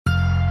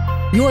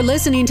You're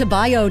listening to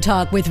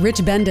BioTalk with Rich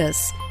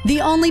Bendis, the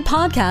only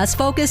podcast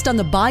focused on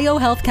the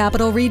biohealth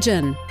capital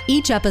region.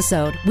 Each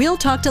episode, we'll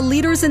talk to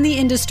leaders in the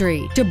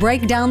industry to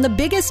break down the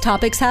biggest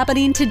topics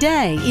happening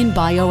today in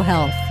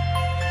biohealth.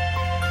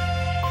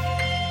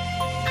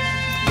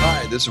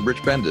 Hi, this is Rich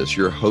Bendis,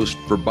 your host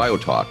for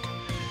BioTalk,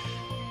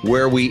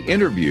 where we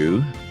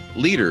interview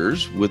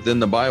leaders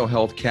within the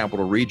biohealth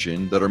capital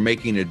region that are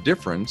making a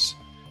difference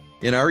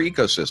in our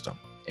ecosystem.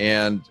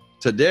 And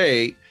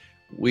today,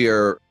 we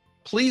are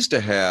pleased to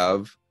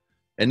have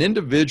an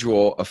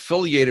individual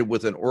affiliated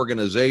with an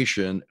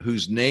organization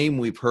whose name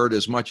we've heard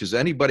as much as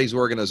anybody's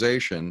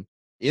organization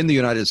in the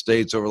United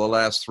States over the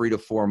last 3 to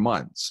 4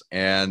 months.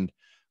 And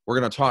we're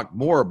going to talk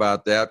more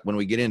about that when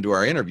we get into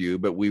our interview,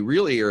 but we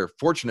really are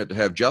fortunate to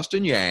have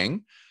Justin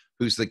Yang,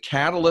 who's the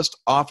Catalyst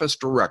Office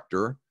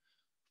Director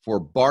for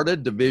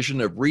BARDA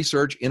Division of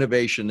Research,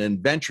 Innovation, and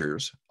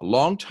Ventures, a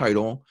long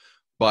title,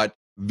 but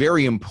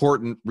very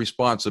important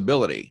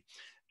responsibility.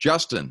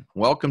 Justin,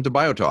 welcome to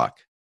BioTalk.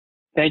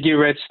 Thank you,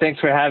 Rich. Thanks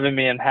for having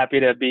me. I'm happy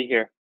to be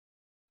here.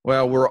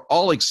 Well, we're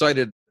all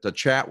excited to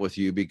chat with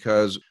you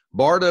because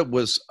BARDA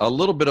was a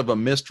little bit of a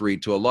mystery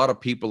to a lot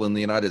of people in the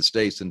United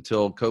States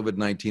until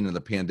COVID-19 and the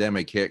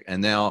pandemic hit.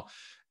 And now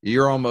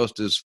you're almost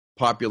as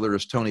popular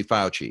as Tony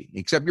Fauci,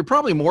 except you're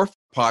probably more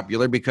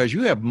popular because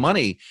you have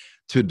money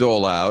to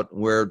dole out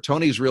where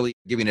Tony's really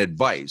giving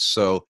advice.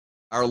 So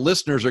our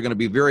listeners are going to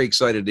be very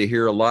excited to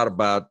hear a lot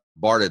about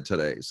BARDA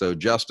today. So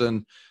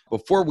Justin,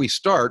 before we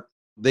start,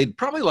 they'd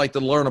probably like to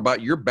learn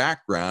about your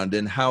background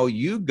and how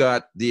you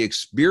got the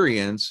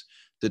experience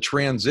to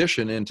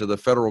transition into the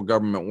federal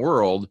government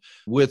world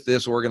with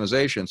this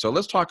organization. So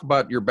let's talk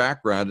about your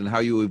background and how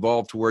you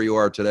evolved to where you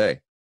are today.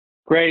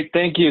 Great.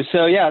 Thank you.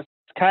 So yeah, it's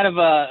kind of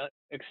a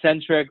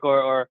eccentric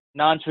or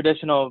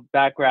non-traditional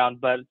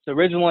background, but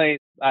originally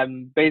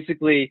I'm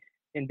basically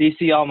in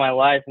DC all my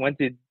life, went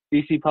to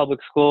DC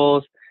public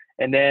schools,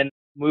 and then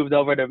moved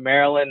over to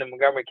Maryland and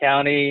Montgomery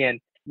County and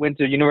went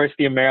to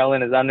University of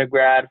Maryland as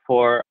undergrad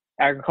for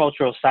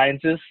agricultural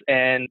sciences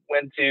and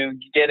went to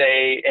get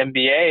a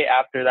MBA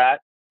after that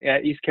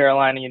at East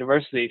Carolina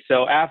University.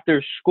 So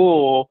after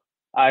school,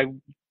 I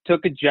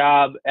took a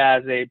job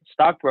as a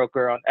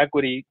stockbroker on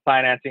equity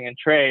financing and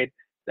trade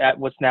at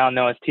what's now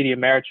known as TD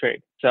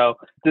Ameritrade. So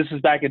this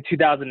was back in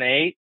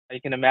 2008.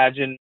 You can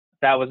imagine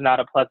that was not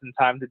a pleasant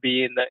time to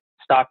be in the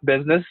stock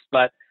business,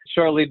 but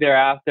shortly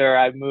thereafter,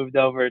 I moved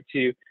over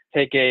to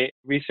take a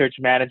research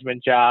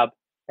management job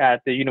at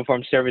the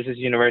Uniformed Services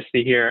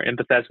University here in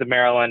Bethesda,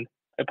 Maryland,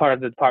 a part of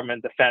the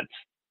Department of Defense,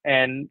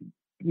 and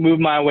moved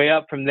my way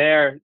up from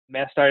there.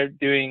 I started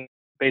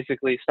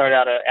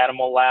out an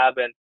animal lab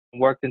and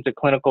worked into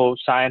clinical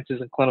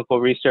sciences and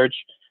clinical research.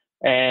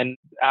 And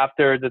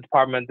after the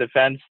Department of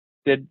Defense,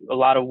 did a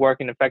lot of work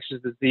in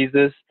infectious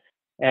diseases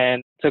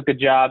and took a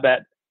job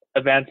at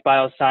Advanced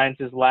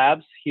Biosciences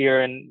Labs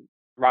here in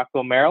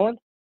Rockville, Maryland,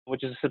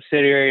 which is a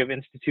subsidiary of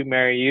Institute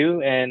Mary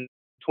U. In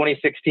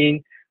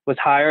 2016, was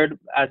hired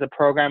as a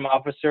program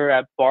officer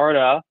at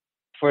BARDA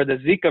for the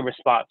Zika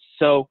response.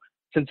 So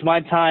since my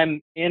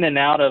time in and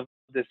out of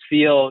this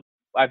field,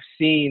 I've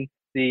seen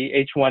the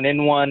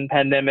H1N1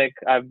 pandemic.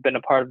 I've been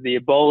a part of the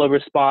Ebola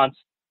response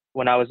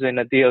when I was in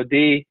the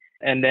DOD,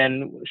 and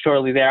then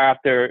shortly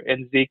thereafter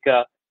in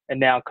Zika, and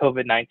now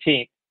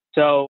COVID-19.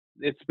 So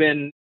it's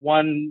been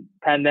one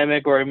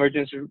pandemic or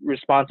emergency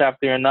response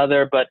after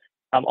another, but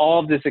all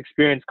of this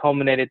experience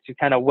culminated to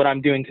kind of what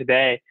I'm doing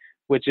today,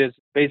 which is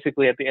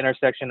basically at the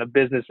intersection of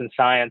business and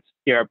science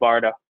here at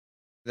BARDA.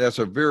 That's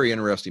a very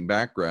interesting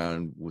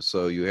background.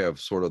 So you have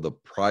sort of the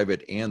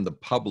private and the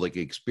public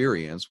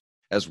experience,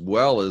 as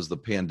well as the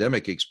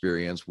pandemic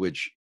experience,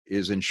 which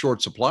is in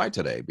short supply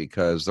today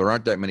because there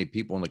aren't that many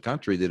people in the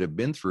country that have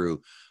been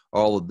through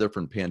all the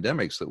different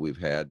pandemics that we've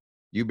had.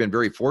 You've been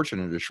very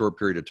fortunate in a short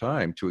period of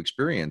time to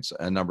experience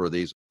a number of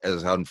these,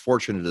 as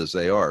unfortunate as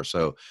they are.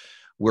 So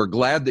we're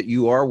glad that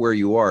you are where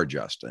you are,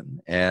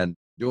 Justin, and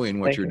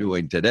doing what you're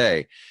doing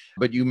today.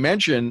 But you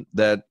mentioned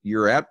that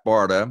you're at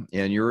BARDA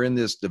and you're in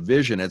this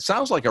division. It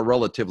sounds like a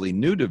relatively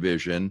new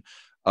division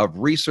of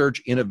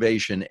research,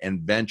 innovation,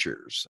 and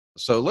ventures.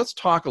 So let's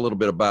talk a little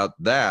bit about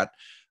that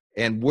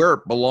and where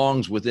it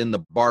belongs within the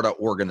BARDA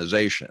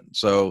organization.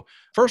 So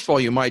first of all,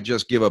 you might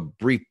just give a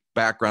brief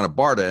background of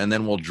BARDA, and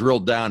then we'll drill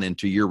down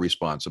into your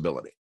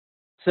responsibility.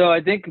 So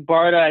I think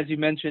BARDA, as you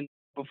mentioned,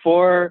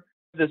 before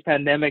this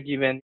pandemic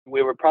even,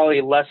 we were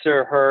probably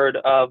lesser heard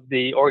of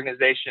the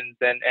organizations,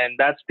 and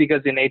that's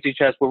because in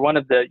HHS, we're one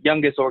of the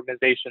youngest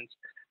organizations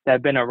that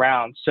have been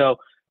around. So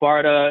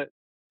BARDA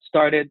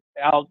started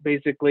out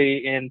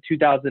basically in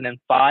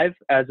 2005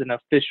 as an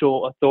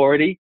official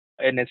authority,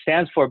 and it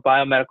stands for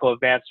Biomedical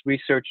Advanced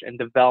Research and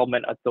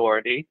Development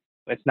Authority.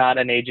 It's not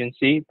an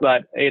agency,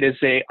 but it is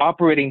an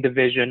operating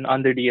division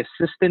under the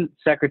Assistant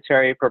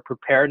Secretary for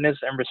Preparedness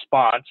and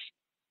Response,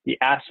 the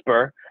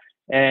ASPR,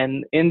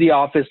 and in the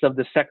office of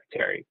the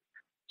Secretary.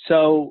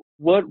 So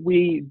what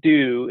we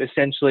do,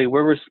 essentially,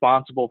 we're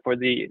responsible for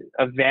the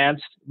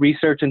advanced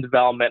research and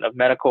development of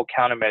medical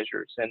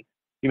countermeasures. And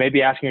You may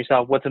be asking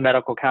yourself, what's a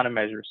medical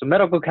countermeasure? So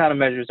medical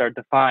countermeasures are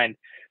defined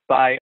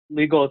by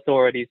legal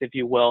authorities, if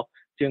you will,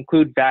 to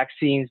include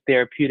vaccines,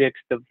 therapeutics,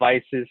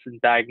 devices, and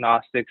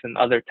diagnostics and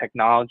other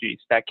technologies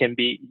that can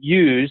be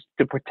used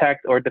to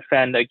protect or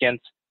defend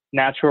against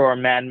natural or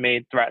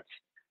man-made threats,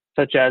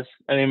 such as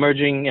an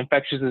emerging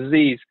infectious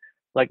disease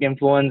like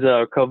influenza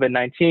or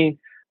COVID-19,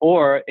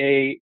 or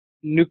a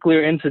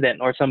nuclear incident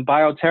or some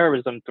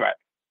bioterrorism threat.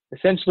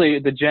 Essentially,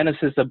 the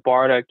genesis of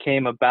BARDA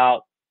came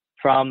about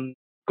from,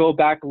 go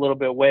back a little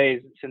bit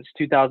ways, since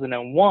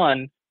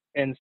 2001,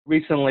 and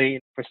recently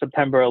for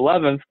September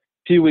 11th,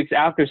 a few weeks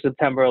after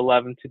September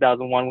 11th,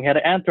 2001, we had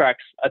an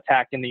anthrax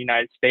attack in the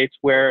United States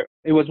where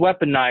it was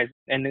weaponized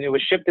and it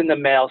was shipped in the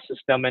mail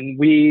system. And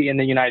we in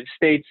the United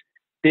States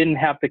didn't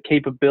have the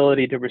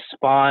capability to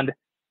respond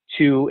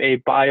to a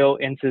bio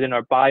incident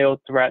or bio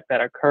threat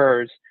that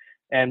occurs.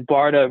 And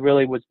BARDA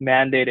really was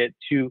mandated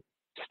to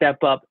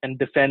step up and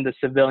defend the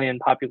civilian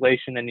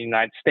population in the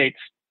United States.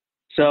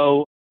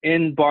 So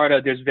in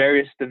BARDA, there's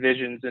various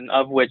divisions, and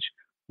of which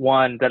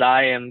one that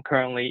I am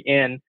currently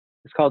in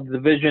is called the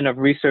Division of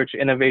Research,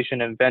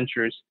 Innovation, and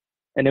Ventures.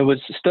 And it was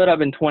stood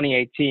up in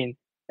 2018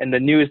 and the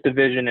newest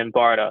division in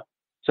BARDA.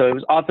 So it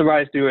was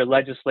authorized through a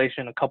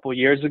legislation a couple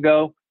years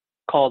ago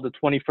called the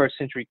 21st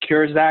Century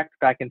Cures Act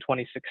back in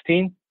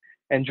 2016.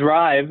 And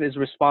DRIVE is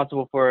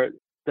responsible for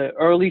the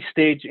early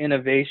stage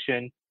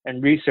innovation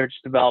and research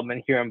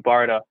development here in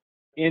BARDA.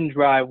 In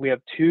DRIVE, we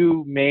have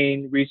two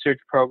main research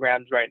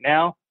programs right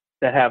now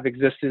that have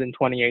existed in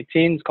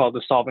 2018. It's called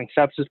the Solving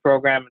Sepsis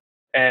Program,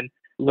 and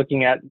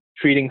looking at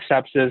treating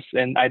sepsis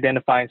and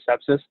identifying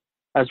sepsis,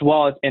 as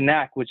well as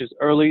ENACT, which is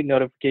Early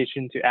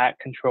Notification to Act,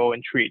 Control,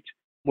 and Treat.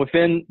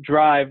 Within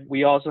DRIVE,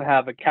 we also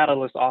have a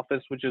Catalyst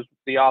office, which is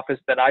the office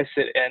that I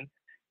sit in.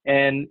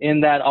 And in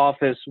that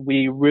office,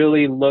 we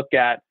really look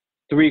at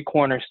three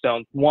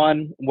cornerstones.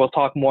 One, we'll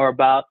talk more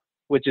about,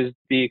 which is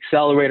the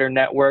Accelerator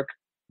Network,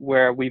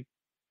 where we've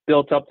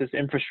built up this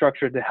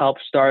infrastructure to help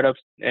startups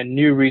and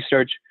new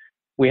research.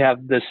 We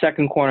have the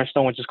second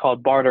cornerstone, which is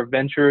called BARDA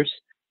Ventures,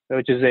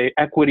 which is a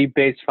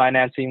equity-based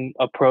financing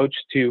approach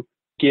to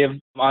give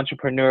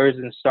entrepreneurs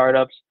and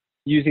startups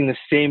using the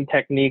same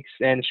techniques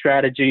and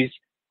strategies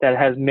that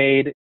has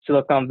made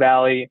Silicon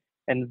Valley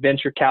and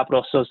venture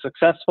capital so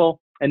successful.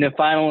 And then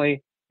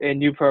finally, a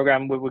new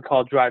program we would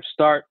call Drive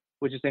Start,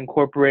 which is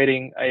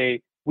incorporating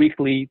a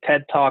weekly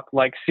TED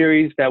Talk-like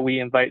series that we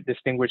invite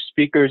distinguished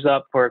speakers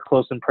up for a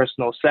close and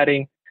personal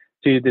setting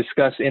to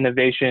discuss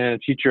innovation and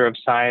the future of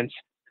science,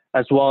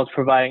 as well as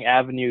providing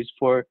avenues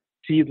for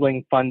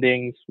seedling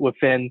fundings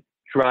within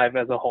Drive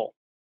as a whole.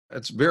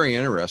 That's very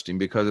interesting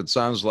because it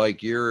sounds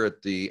like you're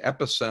at the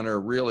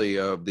epicenter really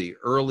of the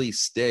early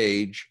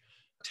stage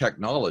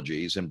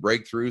technologies and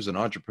breakthroughs and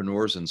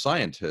entrepreneurs and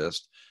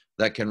scientists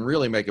that can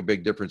really make a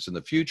big difference in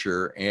the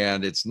future.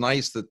 And it's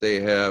nice that they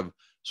have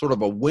sort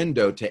of a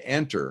window to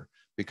enter,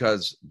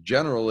 because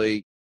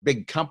generally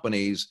big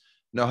companies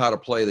know how to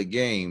play the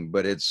game,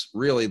 but it's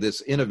really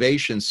this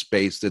innovation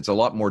space that's a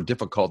lot more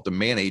difficult to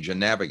manage and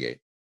navigate.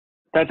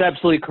 That's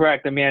absolutely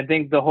correct. I mean, I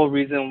think the whole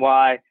reason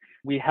why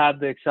we have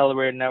the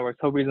Accelerator Network,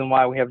 the whole reason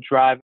why we have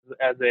Drive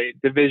as a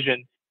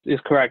division is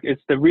correct.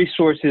 It's the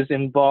resources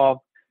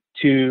involved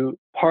to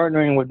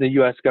partnering with the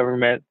U.S.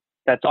 government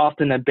that's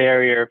often a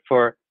barrier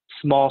for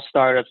small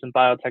startups and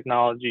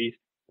biotechnologies,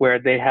 where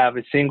they have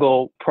a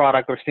single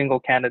product or single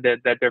candidate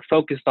that they're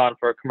focused on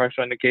for a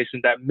commercial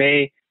indication that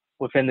may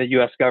within the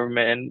U.S.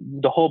 government.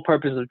 And the whole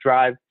purpose of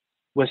Drive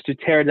was to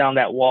tear down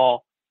that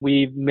wall.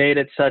 We've made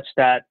it such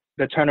that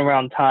the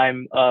turnaround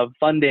time of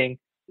funding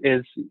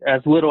is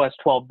as little as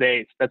 12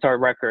 days. That's our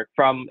record,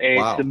 from a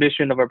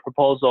submission of a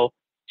proposal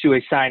to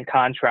a signed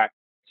contract.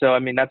 So, I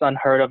mean, that's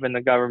unheard of in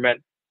the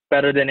government,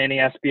 better than any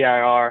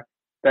SBIR,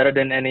 better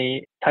than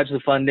any types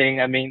of funding.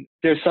 I mean,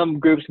 there's some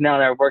groups now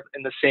that work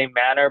in the same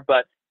manner,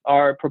 but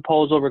our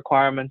proposal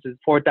requirements is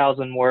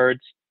 4,000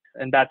 words,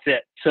 and that's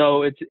it.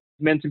 So it's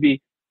meant to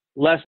be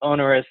less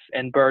onerous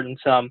and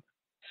burdensome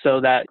so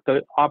that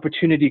the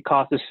opportunity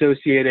cost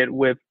associated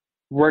with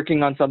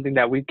working on something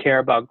that we care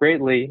about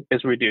greatly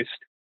is reduced.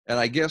 And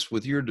I guess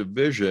with your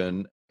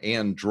division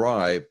and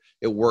Drive,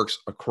 it works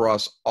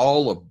across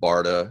all of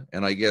BARDA,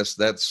 and I guess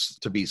that's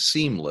to be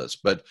seamless.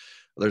 But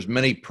there's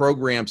many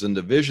programs and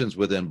divisions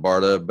within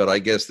BARDA, but I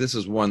guess this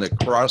is one that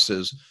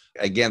crosses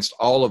against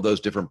all of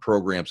those different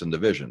programs and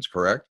divisions,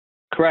 correct?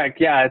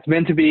 Correct. Yeah, it's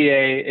meant to be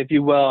if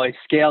you will, a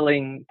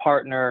scaling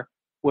partner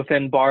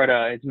within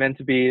BARDA. It's meant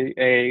to be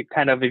a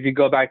kind of, if you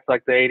go back to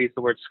like the 80s,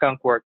 the word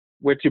skunk work,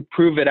 where to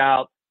prove it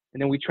out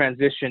and then we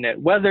transition it,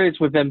 whether it's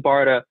within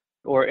BARDA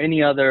or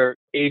any other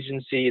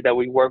agency that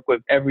we work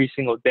with every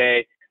single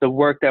day. The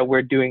work that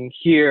we're doing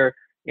here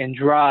in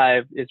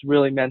Drive is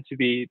really meant to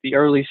be the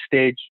early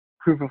stage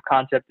proof of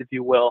concept, if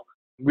you will,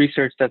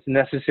 research that's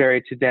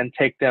necessary to then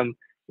take them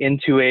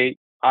into a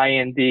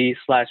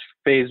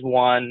IND/phase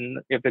 1,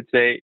 if it's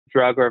a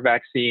drug or a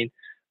vaccine,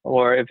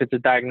 or if it's a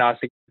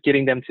diagnostic,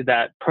 getting them to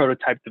that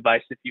prototype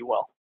device, if you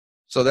will.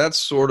 So that's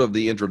sort of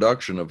the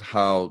introduction of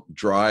how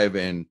Drive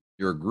and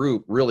your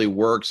group really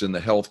works in the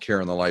healthcare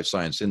and the life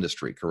science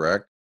industry,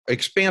 correct?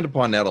 Expand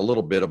upon that a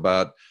little bit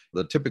about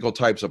the typical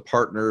types of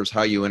partners,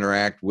 how you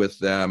interact with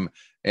them,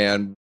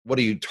 and what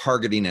are you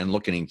targeting and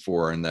looking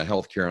for in the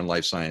healthcare and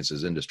life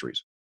sciences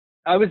industries?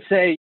 I would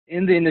say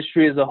in the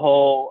industry as a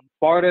whole,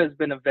 BARDA has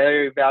been a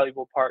very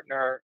valuable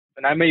partner.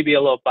 And I may be a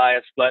little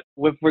biased, but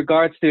with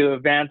regards to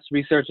advanced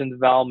research and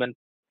development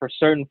for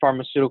certain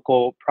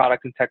pharmaceutical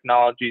products and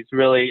technologies,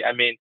 really, I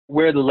mean,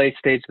 we're the late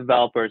stage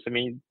developers. I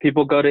mean,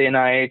 people go to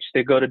NIH,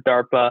 they go to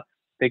DARPA,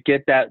 they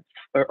get that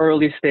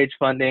early stage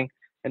funding,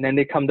 and then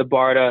they come to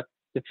BARDA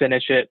to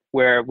finish it,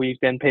 where we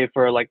then pay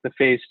for like the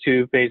phase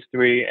 2, phase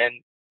 3, and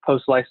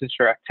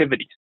post-licensure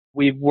activities.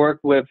 We've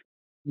worked with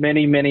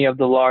many of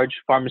the large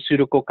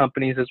pharmaceutical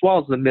companies as well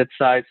as the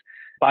mid-sized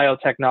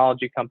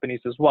biotechnology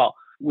companies as well.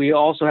 We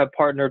also have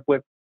partnered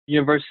with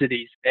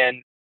universities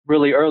and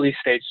really early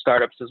stage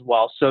startups as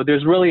well. So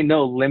there's really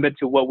no limit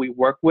to what we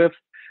work with,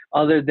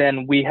 other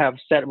than we have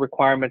set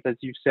requirements, as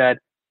you said,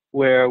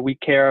 where we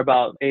care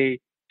about a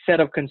set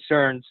of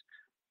concerns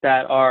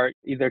that are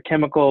either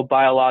chemical,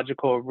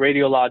 biological,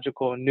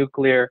 radiological,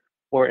 nuclear,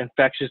 or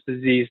infectious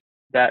disease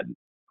that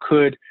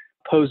could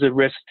pose a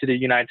risk to the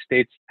United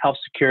States health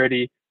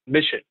security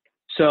mission.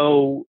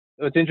 So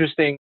what's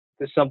interesting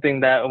is something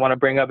that I want to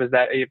bring up is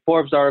that a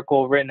Forbes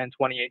article written in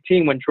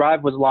 2018 when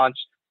Drive was launched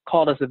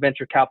called us a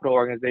venture capital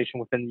organization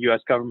within the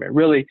U.S. government.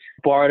 Really,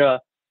 BARDA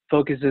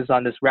focuses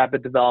on this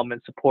rapid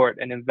development support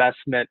and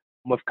investment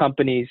with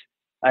companies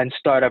and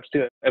startups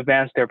to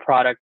advance their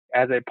product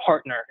as a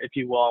partner, if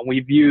you will. And we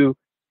view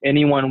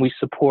anyone we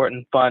support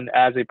and fund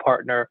as a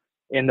partner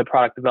in the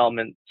product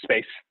development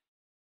space.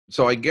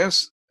 So I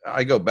guess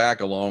I go back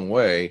a long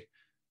way,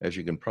 as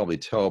you can probably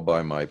tell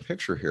by my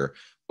picture here.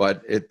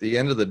 But at the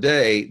end of the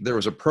day, there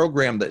was a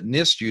program that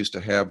NIST used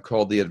to have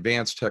called the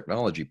Advanced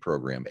Technology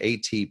Program,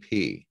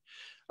 ATP.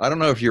 I don't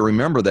know if you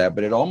remember that,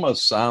 but it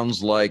almost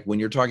sounds like when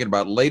you're talking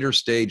about later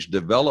stage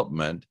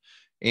development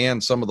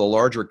and some of the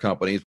larger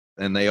companies,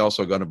 and they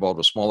also got involved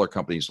with smaller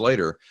companies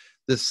later,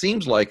 this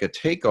seems like a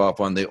takeoff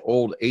on the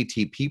old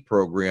ATP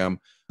program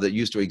that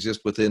used to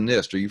exist within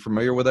NIST. Are you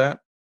familiar with that?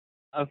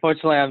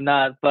 Unfortunately, I'm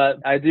not, but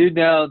I do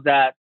know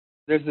that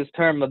there's this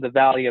term of the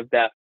valley of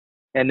death,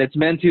 and it's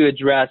meant to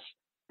address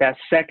that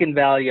second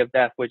valley of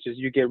death, which is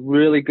you get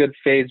really good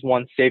phase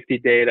 1 safety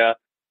data,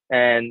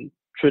 and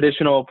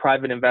traditional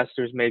private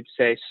investors may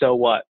say, so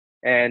what?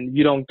 And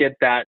you don't get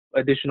that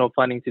additional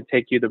funding to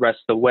take you the rest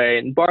of the way.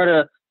 And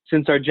BARDA,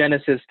 since our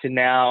genesis to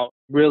now,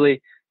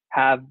 really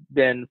have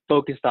been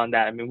focused on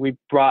that. I mean, we've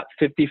brought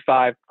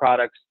 55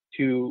 products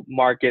to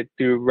market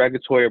through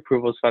regulatory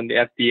approvals from the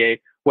FDA,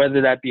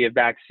 whether that be a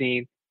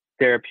vaccine,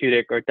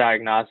 therapeutic, or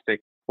diagnostic.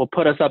 Will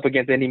put us up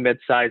against any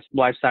mid-sized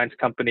life science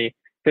company.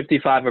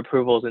 55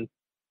 approvals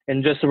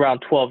in just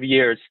around 12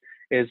 years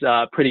is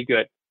a pretty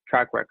good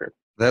track record.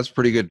 That's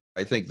pretty good.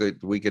 I think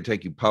that we could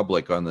take you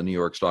public on the New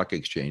York Stock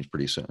Exchange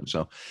pretty soon.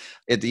 So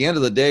at the end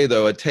of the day,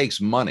 though, it takes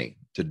money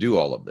to do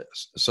all of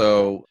this.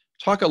 So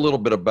talk a little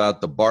bit about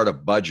the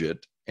BARDA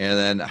budget, and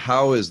then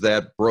how is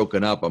that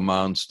broken up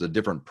amongst the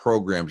different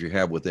programs you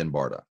have within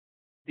BARDA?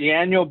 The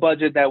annual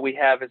budget that we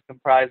have is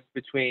comprised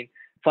between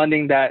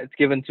funding that is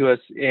given to us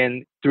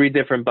in 3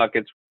 different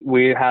buckets.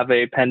 We have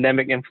a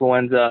pandemic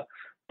influenza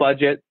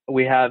budget,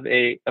 we have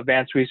a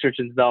advanced research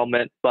and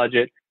development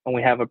budget, and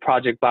we have a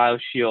Project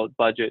BioShield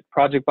budget.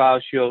 Project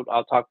BioShield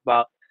I'll talk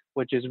about,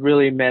 which is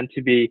really meant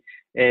to be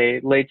a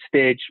late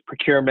stage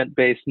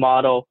procurement-based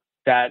model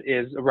that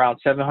is around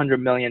 $700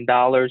 million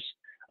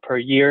per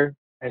year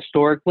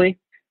historically.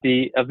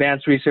 The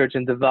advanced research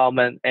and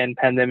development and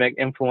pandemic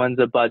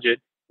influenza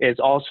budget is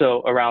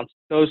also around,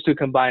 those two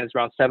combined is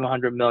around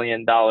 $700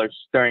 million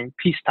during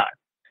peacetime.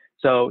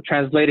 So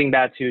translating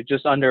that to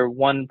just under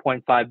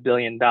 $1.5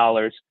 billion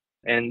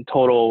in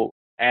total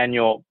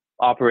annual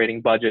operating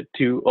budget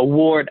to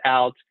award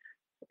out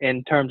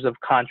in terms of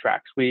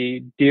contracts.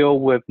 We deal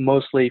with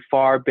mostly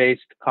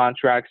FAR-based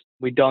contracts.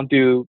 We don't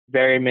do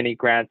very many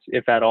grants,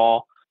 if at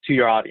all, to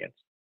your audience.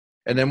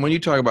 And then when you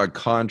talk about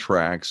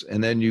contracts,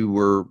 and then you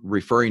were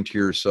referring to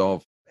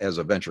yourself as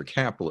a venture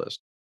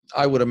capitalist,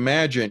 I would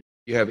imagine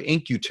you have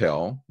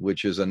Incutel,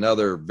 which is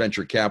another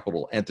venture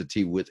capital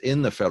entity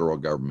within the federal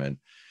government.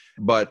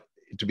 But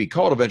to be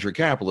called a venture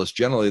capitalist,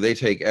 generally they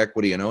take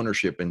equity and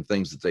ownership in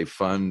things that they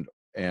fund.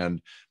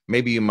 And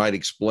maybe you might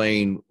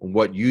explain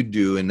what you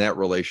do in that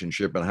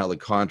relationship and how the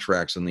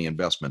contracts and the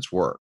investments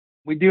work.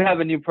 We do have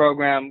a new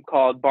program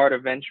called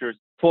BARDA Ventures.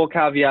 Full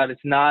caveat,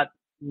 it's not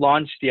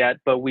launched yet,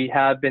 but we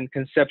have been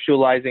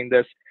conceptualizing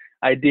this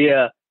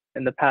idea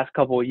in the past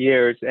couple of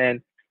years.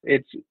 And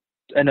it's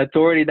an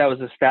authority that was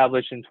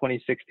established in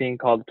 2016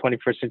 called the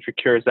 21st Century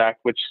Cures Act,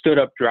 which stood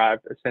up Drive,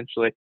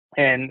 essentially.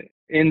 And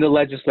in the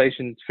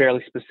legislation, it's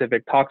fairly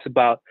specific, talks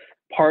about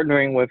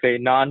partnering with a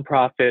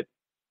nonprofit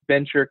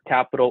venture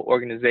capital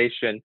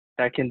organization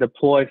that can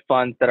deploy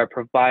funds that are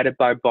provided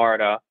by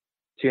BARDA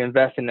to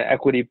invest in an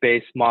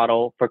equity-based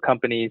model for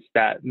companies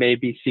that may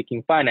be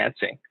seeking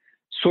financing.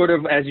 Sort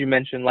of, as you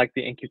mentioned, like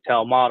the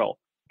Incutel model.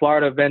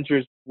 BARDA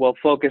Ventures will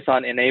focus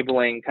on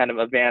enabling kind of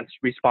advanced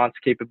response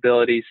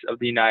capabilities of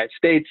the United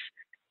States.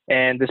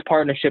 And this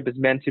partnership is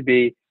meant to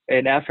be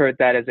an effort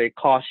that is a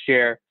cost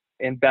share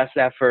and best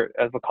effort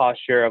of a cost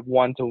share of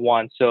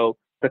 1-to-1. So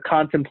the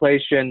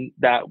contemplation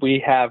that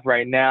we have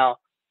right now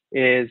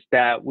is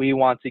that we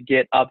want to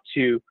get up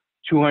to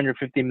 $250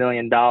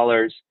 million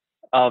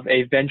of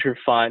a venture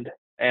fund.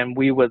 And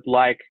we would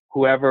like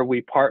whoever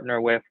we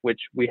partner with,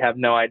 which we have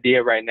no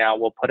idea right now,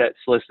 we'll put a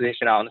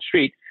solicitation out on the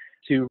street,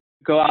 to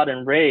go out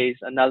and raise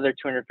another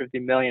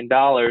 $250 million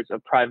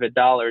of private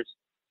dollars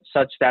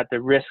such that the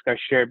risks are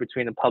shared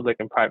between the public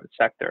and private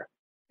sector.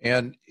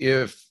 And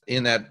if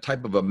in that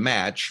type of a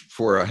match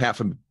for a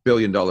 $500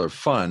 million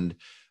fund,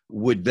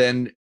 would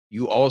then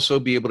you also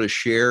be able to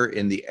share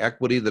in the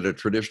equity that a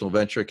traditional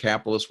venture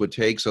capitalist would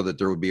take so that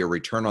there would be a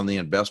return on the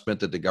investment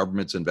that the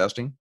government's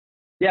investing?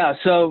 Yeah,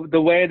 so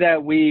the way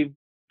that we've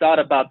thought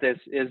about this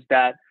is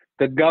that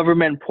the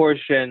government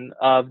portion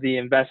of the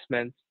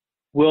investments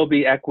will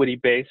be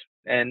equity-based,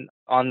 and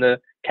on the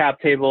cap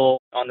table,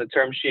 on the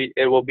term sheet,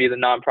 it will be the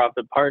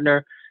nonprofit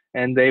partner,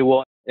 and they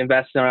will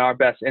invest in our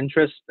best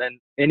interest, and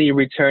any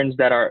returns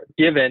that are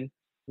given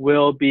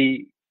will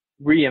be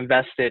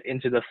reinvested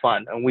into the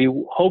fund. And we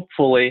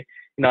hopefully,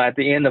 at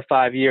the end of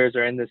 5 years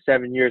or in the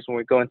 7 years when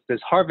we go into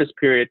this harvest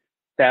period,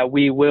 that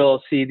we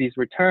will see these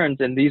returns,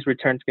 and these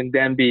returns can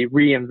then be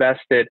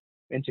reinvested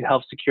into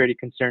health security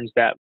concerns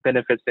that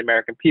benefits the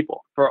American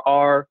people for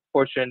our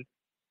portion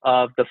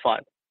of the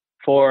fund.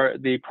 For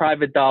the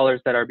private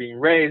dollars that are being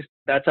raised,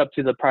 that's up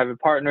to the private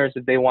partners.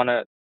 If they want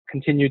to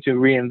continue to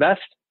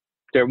reinvest,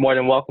 they're more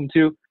than welcome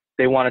to.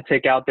 They want to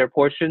take out their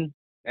portion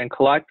and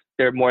collect,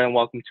 they're more than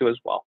welcome to as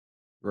well.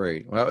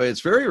 Great. Well,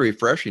 it's very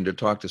refreshing to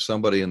talk to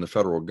somebody in the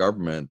federal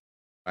government.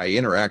 I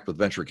interact with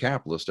venture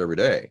capitalists every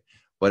day,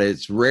 but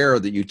it's rare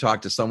that you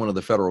talk to someone in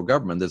the federal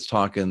government that's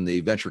talking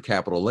the venture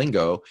capital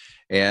lingo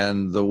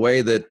and the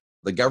way that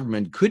the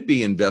government could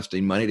be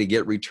investing money to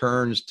get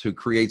returns to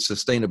create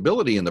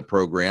sustainability in the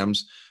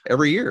programs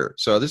every year.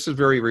 So this is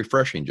very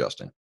refreshing,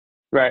 Justin.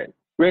 Right.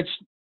 Rich,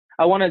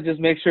 I want to just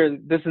make sure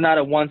this is not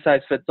a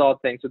one-size-fits-all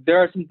thing. So there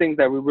are some things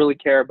that we really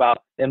care about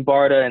in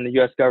BARDA and the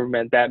U.S.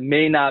 government that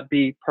may not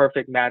be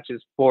perfect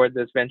matches for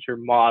this venture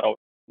model.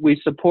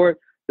 We support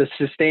the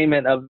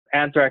sustainment of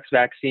anthrax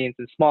vaccines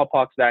and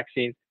smallpox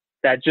vaccines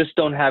that just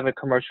don't have a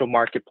commercial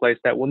marketplace,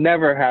 that will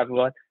never have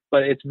one.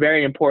 But it's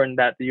very important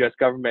that the U.S.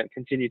 government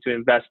continue to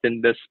invest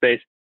in this space.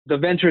 The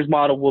ventures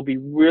model will be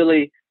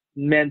really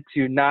meant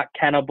to not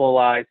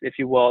cannibalize, if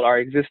you will, our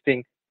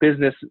existing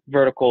business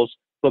verticals,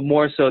 but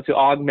more so to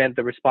augment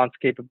the response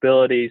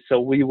capabilities.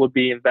 So we would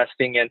be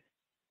investing in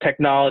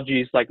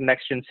technologies like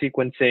next-gen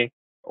sequencing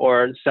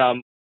or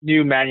some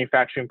new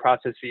manufacturing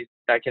processes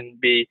that can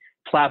be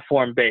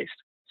platform-based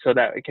so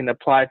that it can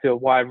apply to a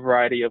wide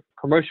variety of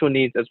commercial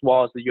needs as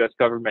well as the U.S.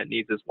 government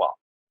needs as well.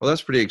 Well,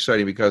 that's pretty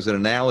exciting because an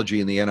analogy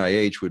in the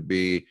NIH would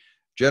be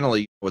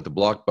generally with the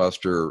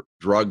blockbuster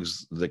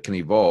drugs that can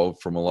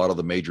evolve from a lot of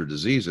the major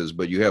diseases,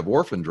 but you have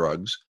orphan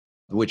drugs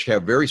which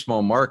have very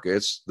small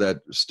markets that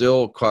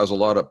still cause a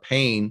lot of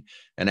pain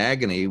and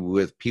agony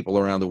with people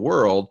around the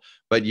world,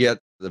 but yet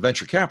the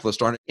venture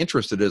capitalists aren't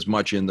interested as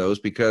much in those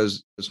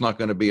because it's not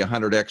going to be a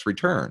 100x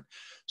return.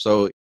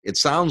 So it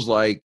sounds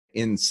like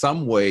in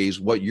some ways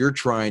what you're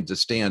trying to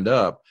stand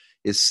up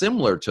is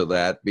similar to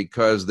that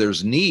because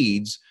there's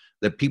needs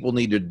that people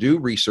need to do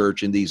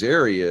research in these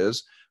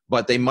areas,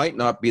 but they might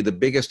not be the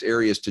biggest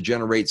areas to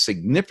generate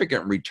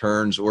significant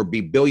returns or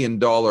be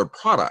billion-dollar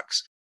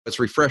products. It's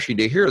refreshing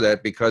to hear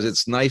that because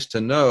it's nice to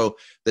know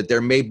that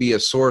there may be a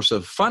source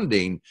of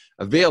funding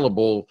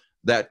available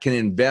that can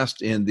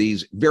invest in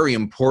these very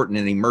important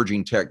and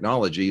emerging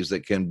technologies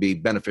that can be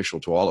beneficial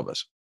to all of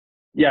us.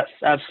 Yes,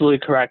 absolutely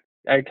correct.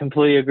 I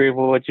completely agree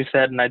with what you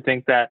said. And I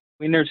think that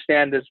we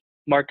understand this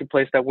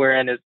marketplace that we're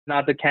in is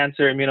not the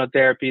cancer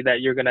immunotherapy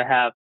that you're going to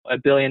have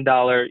 $1 billion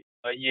a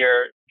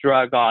year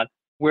drug on.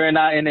 We're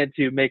not in it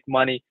to make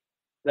money.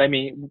 I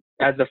mean,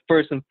 as the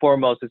first and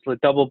foremost, it's a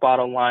double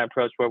bottom line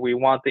approach where we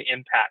want the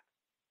impact,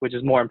 which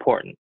is more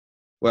important.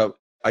 Well,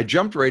 I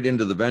jumped right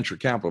into the venture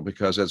capital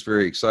because that's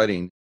very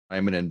exciting.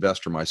 I'm an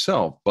investor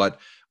myself, but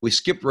we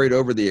skipped right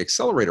over the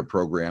accelerator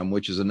program,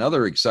 which is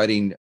another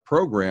exciting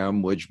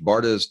program which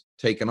BARDA's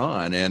taken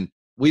on. And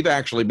we've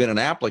actually been an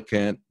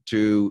applicant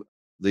to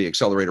the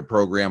accelerator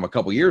program a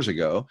couple years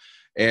ago.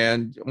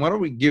 And why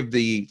don't we give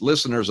the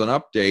listeners an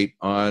update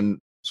on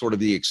sort of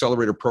the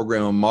accelerator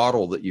program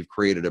model that you've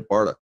created at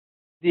BARDA?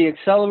 The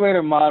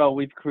accelerator model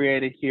we've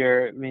created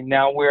here, I mean,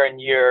 now we're in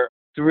year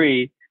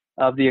 3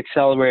 of the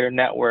accelerator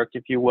network,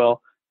 if you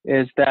will,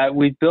 is that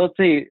we built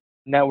a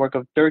network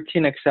of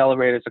 13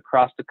 accelerators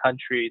across the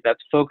country that's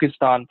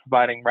focused on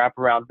providing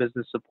wraparound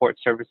business support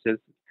services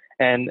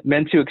and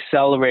meant to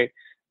accelerate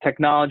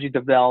technology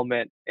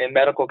development in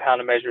medical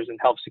countermeasures and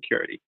health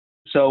security.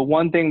 So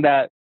one thing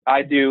that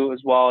I do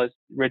as well as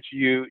Rich,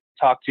 you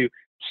talk to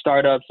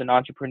startups and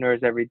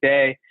entrepreneurs every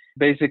day.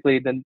 Basically,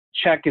 the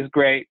check is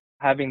great.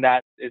 Having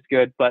that is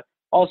good. But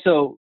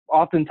also,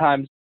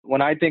 oftentimes,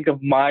 when I think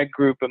of my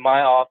group in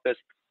my office,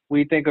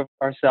 we think of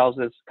ourselves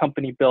as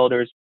company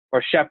builders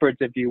or shepherds,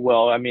 if you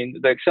will. I mean,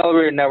 the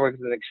accelerator network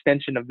is an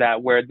extension of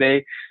that, where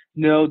they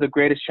know the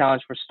greatest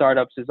challenge for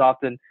startups is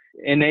often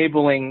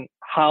enabling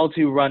how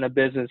to run a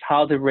business,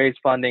 how to raise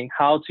funding,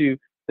 how to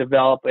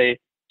develop a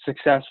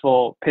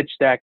successful pitch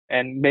deck,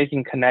 and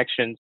making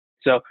connections.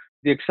 So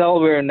the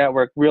accelerator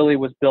network really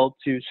was built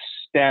to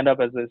stand up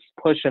as this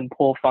push and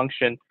pull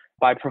function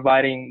by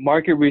providing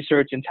market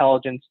research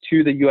intelligence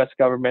to the U.S.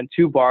 government,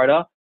 to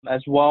BARDA,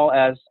 as well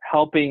as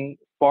helping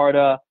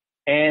BARDA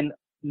and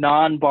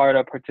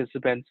non-BARDA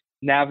participants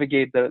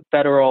navigate the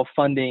federal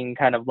funding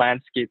kind of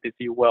landscape, if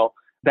you will.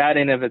 That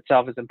in of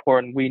itself is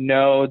important. We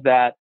know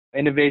that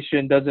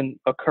innovation doesn't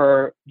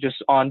occur just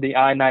on the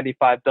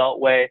I-95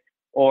 Beltway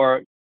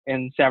or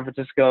in San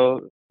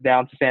Francisco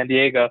down to San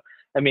Diego.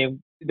 I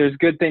mean, there's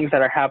good things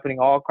that are happening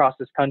all across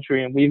this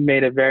country, and we've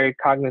made a very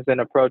cognizant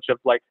approach of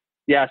like,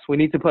 yes, we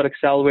need to put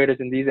accelerators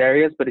in these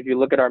areas, but if you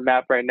look at our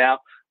map right now,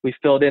 we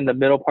filled in the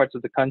middle parts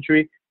of the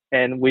country,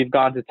 and we've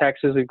gone to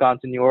Texas, we've gone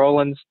to New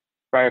Orleans,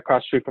 right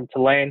across the street from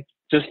Tulane,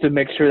 just to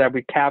make sure that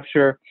we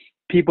capture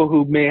people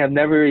who may have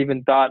never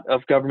even thought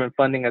of government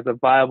funding as a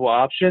viable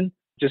option,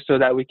 just so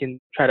that we can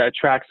try to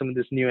attract some of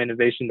this new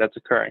innovation that's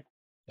occurring.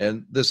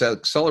 And this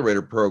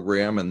accelerator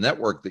program and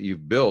network that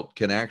you've built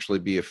can actually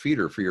be a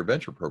feeder for your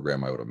venture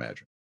program, I would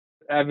imagine.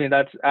 I mean,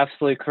 that's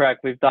absolutely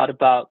correct. We've thought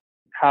about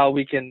how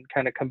we can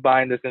kind of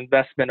combine this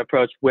investment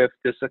approach with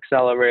this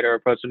accelerator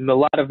approach. And a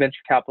lot of venture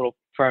capital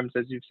firms,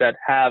 as you've said,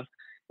 have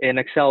an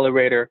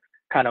accelerator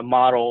kind of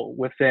model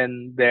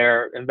within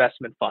their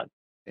investment fund.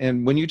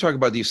 And when you talk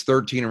about these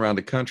 13 around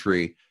the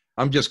country,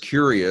 I'm just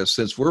curious,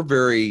 since we're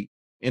very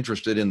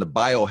interested in the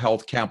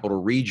BioHealth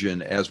Capital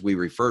Region, as we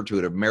refer to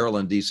it, of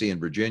Maryland, D.C.,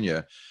 and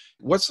Virginia,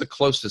 what's the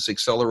closest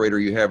accelerator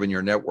you have in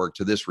your network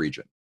to this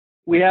region?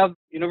 We have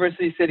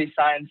University City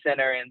Science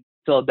Center in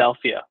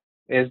Philadelphia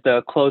is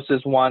the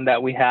closest one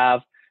that we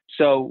have.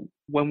 So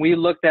when we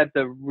looked at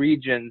the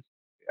regions,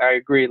 I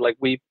agree, like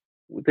we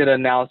did an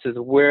analysis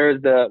of where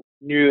the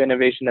new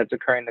innovation that's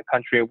occurring in the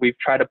country. We've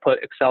tried to put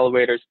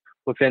accelerators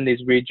within these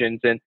regions.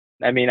 And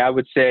I mean, I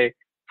would say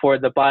for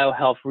the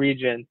BioHealth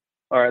region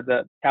or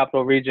the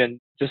capital region,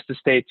 just to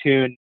stay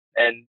tuned,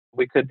 and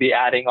we could be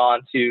adding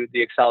on to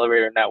the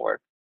accelerator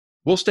network.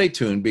 We'll stay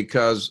tuned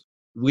because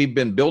we've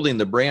been building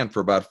the brand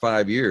for about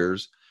 5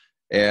 years.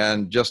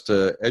 And just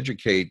to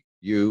educate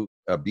you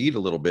a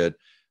little bit,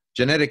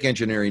 Genetic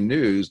Engineering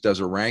News does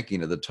a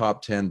ranking of the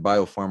top 10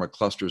 biopharma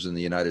clusters in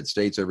the United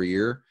States every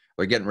year.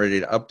 We're getting ready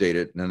to update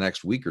it in the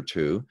next week or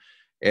two.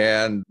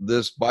 And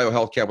this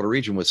BioHealth Capital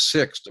Region was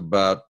sixth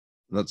about,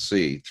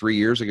 3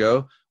 years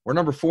ago. We're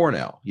number 4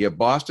 now. You have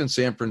Boston,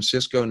 San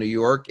Francisco, New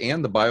York,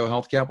 and the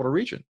BioHealth Capital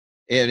Region.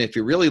 And if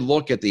you really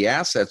look at the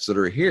assets that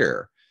are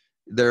here,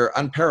 they're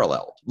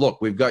unparalleled.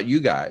 Look, we've got you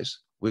guys.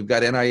 We've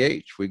got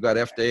NIH. We've got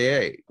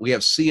FDA. We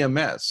have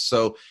CMS.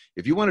 So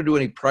if you want to do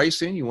any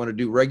pricing, you want to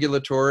do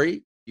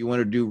regulatory, you want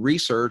to do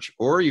research,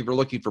 or you're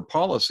looking for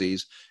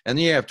policies, and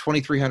then you have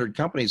 2,300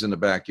 companies in the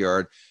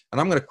backyard.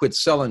 And I'm going to quit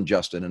selling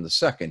Justin in a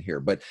second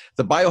here. But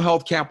the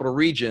BioHealth Capital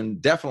Region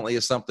definitely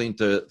is something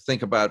to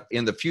think about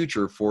in the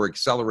future for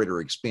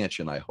accelerator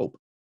expansion, I hope.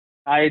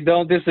 I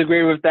don't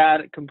disagree with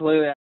that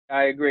completely.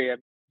 I agree.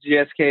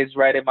 GSK is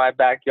right in my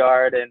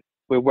backyard, and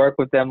we work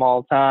with them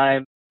all the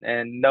time,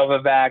 and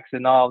Novavax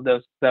and all of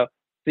those. So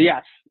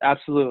yes,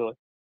 absolutely.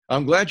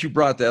 I'm glad you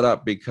brought that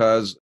up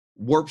because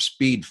warp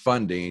speed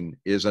funding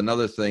is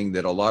another thing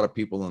that a lot of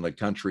people in the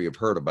country have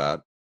heard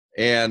about.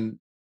 And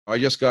I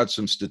just got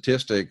some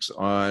statistics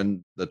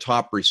on the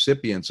top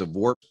recipients of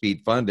warp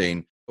speed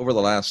funding over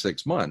the last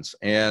 6 months.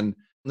 And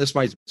this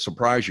might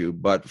surprise you,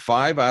 but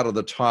 5 out of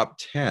the top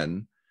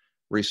 10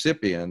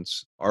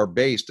 recipients are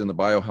based in the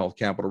BioHealth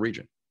Capital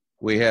Region.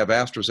 We have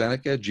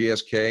AstraZeneca,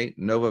 GSK,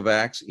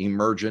 Novavax,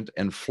 Emergent,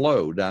 and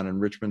Flow down in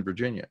Richmond,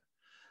 Virginia.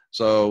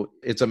 So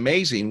it's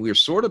amazing. We're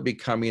sort of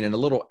becoming in a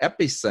little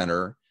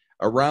epicenter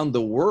around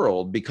the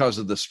world because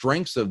of the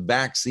strengths of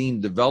vaccine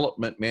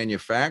development,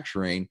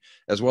 manufacturing,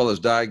 as well as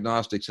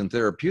diagnostics and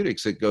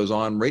therapeutics that goes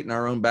on right in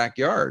our own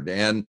backyard.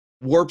 And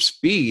warp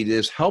speed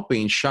is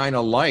helping shine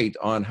a light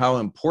on how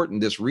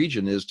important this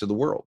region is to the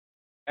world.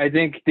 I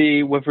think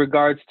with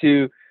regards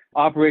to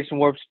Operation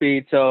Warp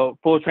Speed, so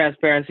full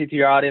transparency to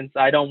your audience,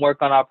 I don't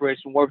work on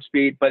Operation Warp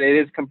Speed, but it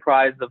is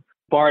comprised of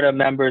BARDA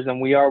members,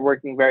 and we are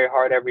working very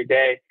hard every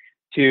day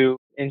to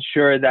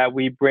ensure that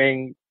we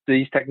bring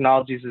these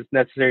technologies as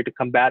necessary to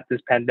combat this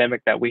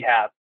pandemic that we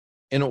have.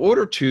 In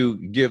order to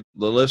give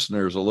the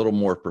listeners a little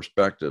more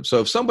perspective,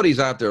 so if somebody's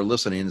out there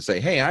listening and say,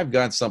 hey, I've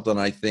got something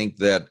I think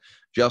that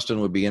Justin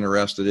would be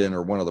interested in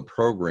or one of the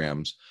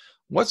programs,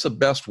 what's the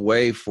best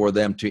way for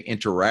them to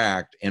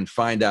interact and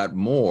find out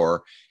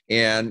more?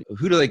 And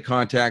who do they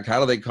contact? How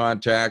do they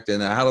contact?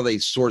 And how do they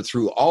sort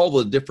through all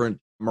the different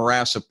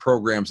morass of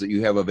programs that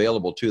you have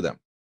available to them?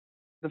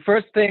 The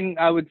first thing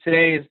I would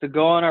say is to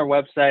go on our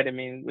website. I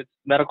mean, it's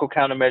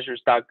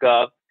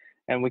medicalcountermeasures.gov,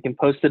 and we can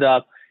post it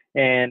up.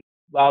 And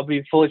I'll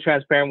be fully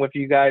transparent with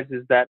you guys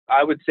is that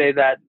I would say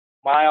that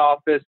my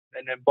office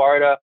and in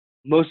BARDA,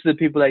 most of the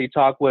people that you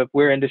talk with,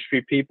 we're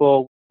industry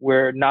people.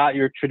 We're not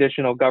your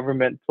traditional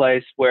government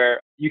place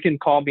where you can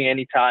call me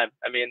anytime.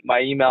 I mean,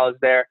 my email is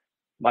there.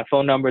 My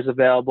phone number is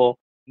available.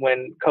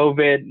 when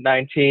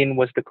COVID-19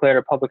 was declared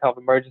a public health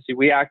emergency,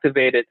 we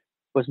activated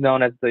what's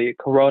known as the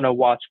Corona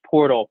Watch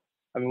portal.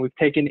 I mean, we've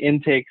taken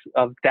intakes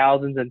of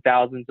thousands and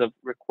thousands of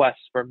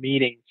requests for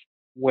meetings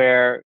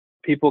where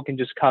people can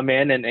just come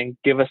in and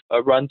give us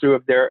a run through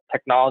of their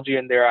technology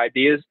and their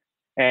ideas,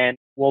 and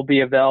we'll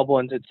be available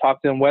and to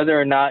talk to them whether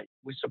or not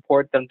we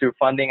support them through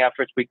funding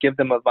efforts. We give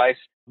them advice.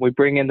 We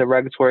bring in the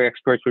regulatory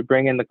experts. We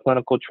bring in the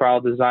clinical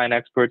trial design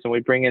experts, and we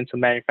bring in some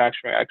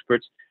manufacturing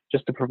experts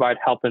just to provide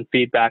help and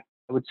feedback.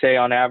 I would say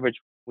on average,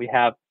 we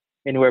have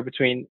anywhere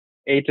between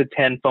 8 to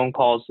 10 phone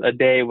calls a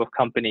day with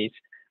companies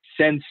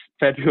since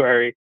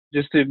February,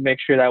 just to make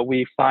sure that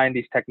we find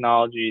these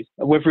technologies.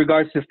 With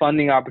regards to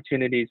funding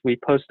opportunities, we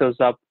post those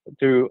up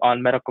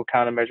on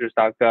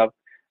medicalcountermeasures.gov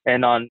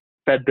and on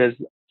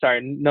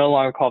no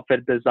longer called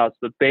FedBizOps,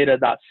 but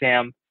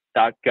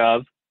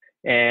beta.sam.gov.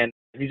 And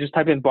if you just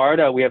type in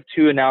BARDA, we have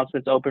 2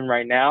 announcements open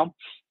right now,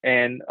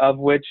 and of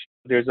which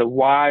there's a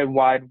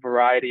wide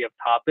variety of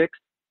topics.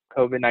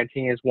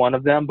 COVID-19 is one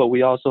of them, but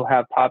we also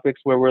have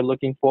topics where we're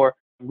looking for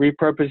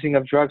repurposing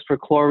of drugs for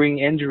chlorine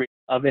injury,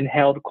 of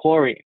inhaled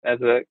chlorine as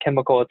a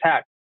chemical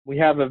attack. We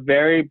have a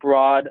very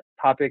broad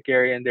topic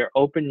area, and they're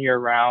open year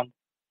round.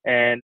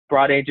 And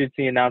broad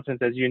agency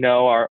announcements, as you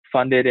know, are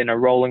funded in a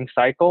rolling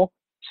cycle.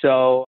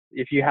 So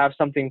if you have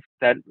something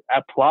that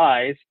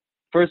applies,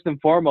 first and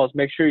foremost,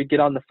 make sure you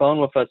get on the phone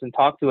with us and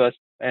talk to us,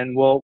 and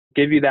we'll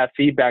give you that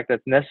feedback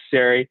that's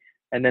necessary.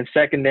 And then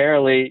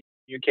secondarily,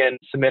 you can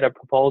submit a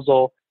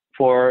proposal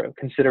for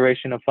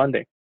consideration of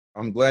funding.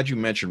 I'm glad you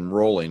mentioned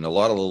rolling. A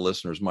lot of the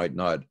listeners might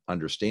not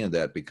understand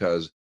that,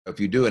 because if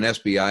you do an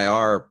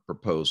SBIR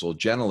proposal,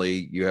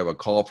 generally you have a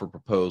call for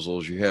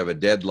proposals, you have a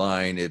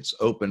deadline, it's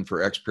open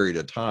for X period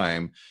of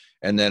time.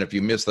 And then if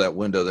you miss that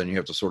window, then you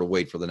have to sort of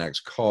wait for the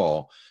next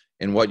call.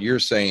 And what you're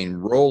saying,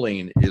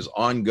 rolling, is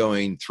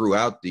ongoing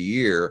throughout the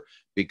year,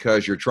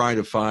 because you're trying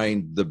to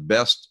find the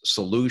best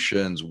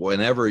solutions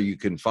whenever you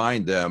can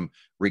find them,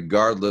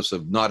 regardless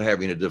of not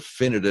having a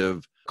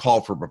definitive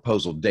call for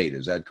proposal date.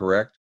 Is that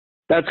correct?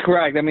 That's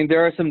correct. I mean,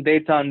 there are some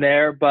dates on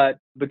there, but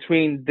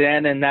between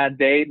then and that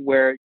date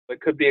where it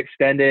could be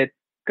extended,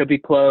 could be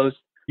closed,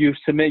 you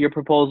submit your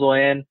proposal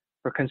in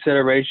for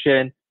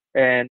consideration,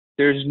 and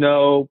there's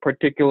no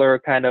particular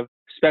kind of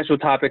special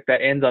topic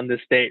that ends on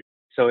this date.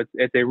 So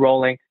it's a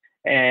rolling.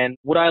 And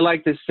what I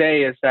like to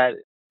say is that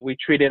we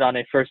treat it on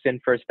a first in,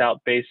 first out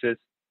basis,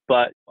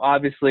 but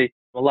obviously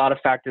a lot of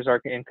factors are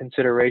in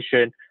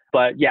consideration.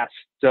 But yes,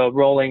 so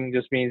rolling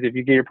just means if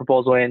you get your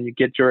proposal in, you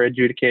get your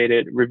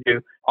adjudicated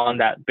review on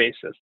that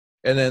basis.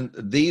 And then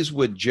these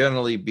would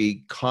generally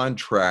be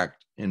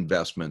contract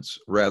investments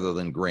rather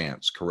than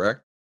grants,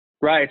 correct?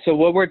 Right. So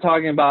what we're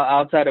talking about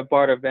outside of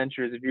BARDA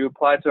Ventures, if you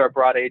apply to our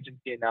broad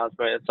agency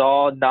announcement, it's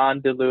all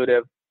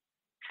non-dilutive,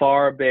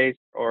 FAR-based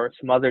or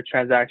some other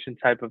transaction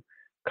type of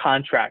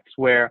contracts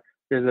where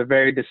there's a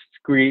very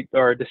discrete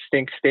or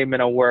distinct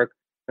statement of work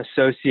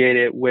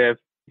associated with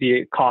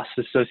the costs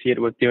associated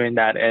with doing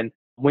that. And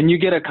when you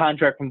get a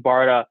contract from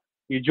BARDA,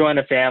 you join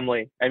a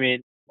family. I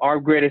mean, our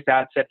greatest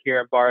asset here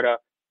at BARDA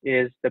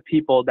is the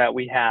people that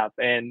we have.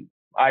 And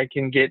I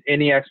can get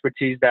any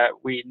expertise that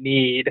we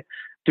need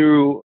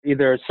through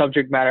either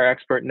subject matter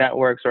expert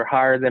networks or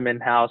hire them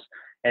in-house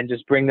and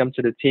just bring them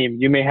to the team.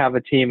 You may have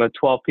a team of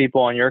 12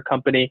 people on your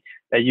company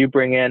that you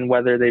bring in,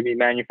 whether they be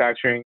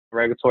manufacturing,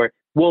 regulatory.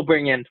 We'll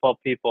bring in 12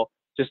 people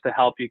just to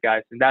help you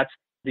guys. And that's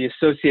the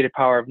associated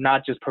power of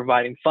not just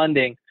providing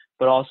funding,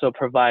 but also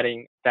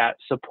providing that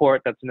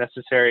support that's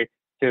necessary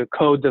to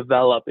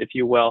co-develop, if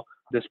you will,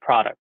 this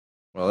product.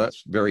 Well,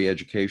 that's very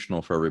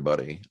educational for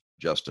everybody,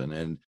 Justin.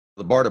 And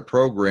the BARDA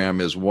program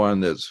is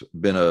one that's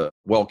been a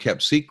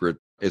well-kept secret.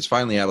 It's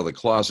finally out of the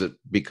closet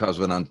because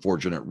of an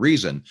unfortunate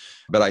reason.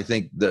 But I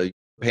think the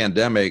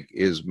pandemic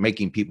is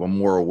making people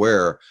more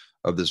aware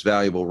of this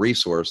valuable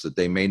resource that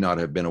they may not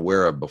have been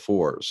aware of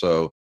before.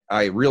 So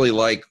I really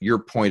like your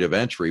point of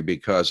entry,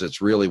 because it's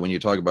really, when you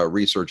talk about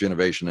research,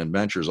 innovation, and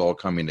ventures all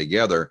coming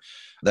together,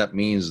 that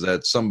means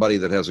that somebody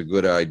that has a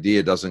good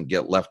idea doesn't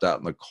get left out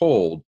in the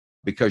cold,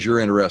 because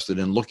you're interested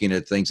in looking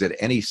at things at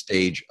any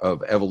stage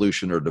of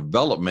evolution or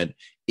development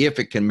if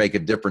it can make a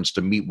difference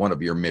to meet one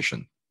of your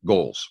mission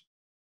goals.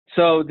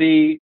 So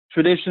the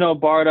traditional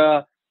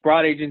BARDA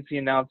broad agency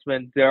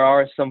announcement, there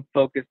are some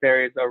focus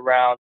areas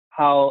around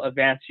how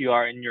advanced you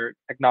are in your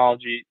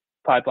technology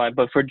pipeline.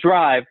 But for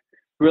Drive,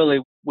 really,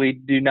 we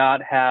do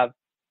not have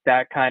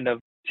that kind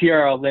of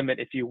TRL limit,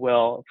 if you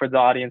will, for the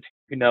audience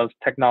who knows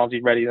technology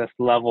readiness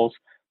levels.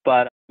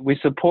 But we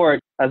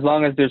support, as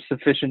long as there's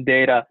sufficient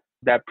data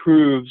that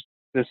proves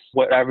this,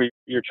 whatever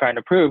you're trying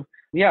to prove,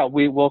 yeah,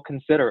 we will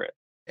consider it.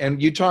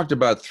 And you talked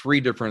about 3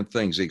 different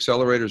things: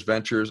 accelerators,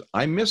 ventures.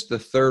 I missed the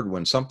third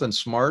one, something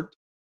smart.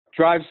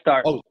 Drive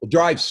Start. Oh,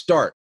 Drive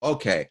Start.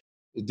 Okay.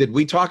 Did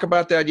we talk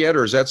about that yet,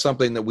 or is that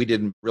something that we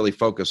didn't really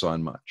focus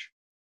on much?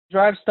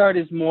 Drive Start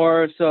is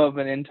more so of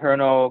an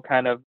internal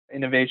kind of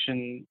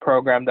innovation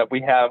program that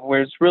we have,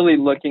 where it's really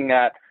looking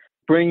at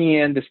bringing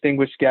in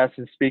distinguished guests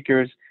and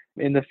speakers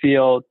in the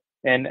field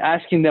and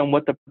asking them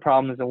what the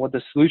problem is and what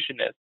the solution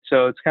is.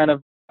 So it's kind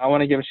of I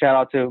want to give a shout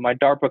out to my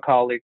DARPA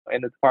colleagues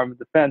in the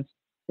Department of Defense,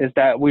 is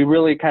that we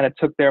really kind of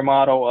took their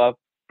model of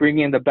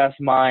bringing in the best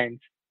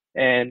minds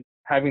and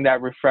having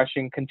that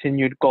refreshing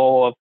continued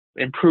goal of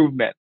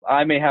improvement.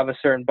 I may have a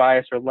certain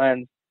bias or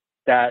lens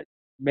that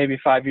maybe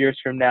 5 years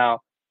from now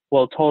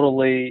will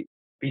totally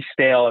be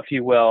stale, if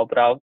you will, but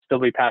I'll still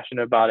be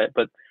passionate about it.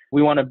 But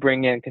we want to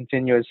bring in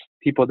continuous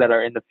people that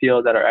are in the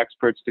field, that are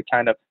experts, to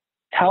kind of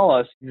tell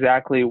us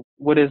exactly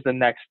what is the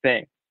next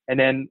thing. And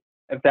then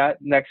if that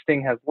next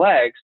thing has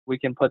legs, we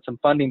can put some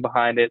funding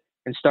behind it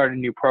and start a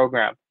new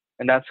program.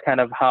 And that's kind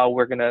of how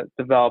we're going to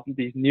develop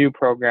these new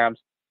programs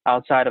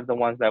outside of the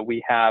ones that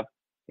we have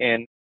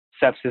in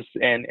sepsis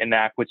and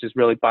ENAC, which is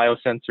really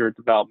biosensor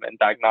development,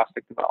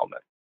 diagnostic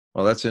development.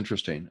 Well, that's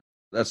interesting.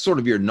 That's sort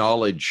of your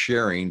knowledge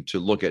sharing to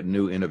look at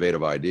new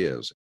innovative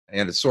ideas.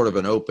 And it's sort of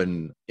an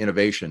open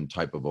innovation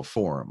type of a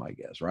forum, I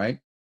guess, right?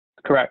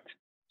 Correct.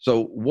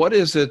 So what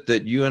is it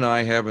that you and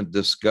I haven't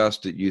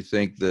discussed that you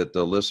think that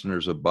the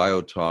listeners of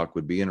BioTalk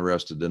would be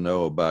interested to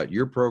know about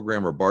your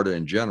program or BARDA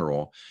in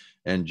general?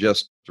 And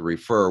just to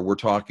refer, we're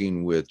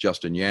talking with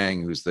Justin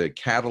Yang, who's the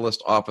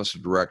Catalyst Office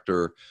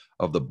Director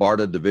of the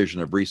BARDA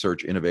Division of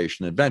Research,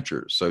 Innovation, and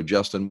Ventures. So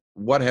Justin,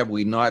 what have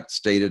we not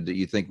stated that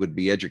you think would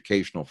be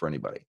educational for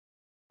anybody?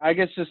 I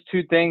guess just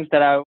two things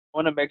that I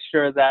want to make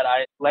sure that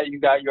I let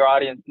your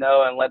audience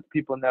know and let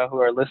people know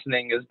who are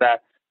listening is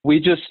that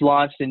we just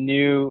launched a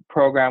new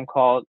program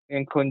called,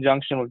 in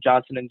conjunction with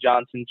Johnson &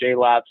 Johnson J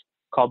Labs,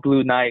 called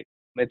Blue Knight.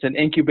 It's an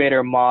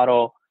incubator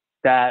model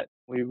that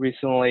we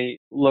recently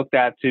looked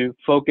at to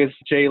focus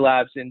J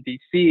Labs in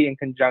DC in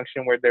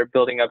conjunction where they're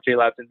building up J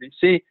Labs in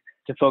DC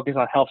to focus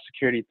on health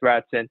security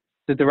threats. And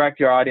to direct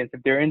your audience,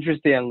 if they're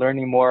interested in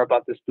learning more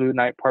about this Blue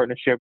Knight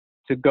partnership,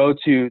 to go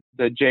to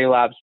the J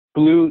Labs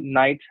Blue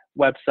Knight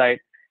website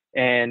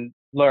and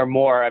learn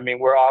more. I mean,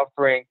 we're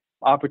offering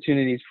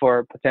opportunities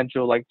for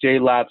potential like J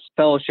Labs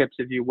fellowships,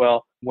 if you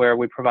will, where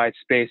we provide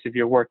space if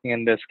you're working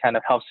in this kind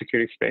of health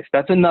security space.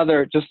 That's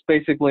just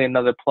basically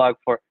another plug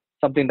for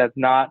something that's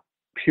not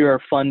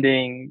pure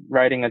funding,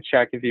 writing a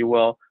check, if you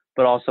will,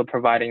 but also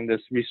providing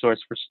this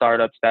resource for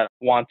startups that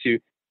want to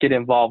get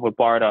involved with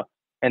BARDA.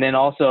 And then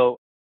also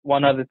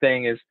one other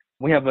thing is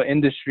we have an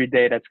industry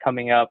day that's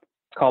coming up.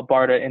 It's called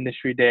BARDA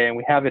Industry Day, and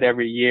we have it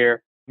every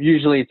year.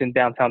 Usually it's in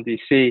downtown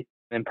DC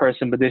in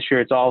person, but this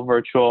year it's all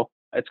virtual.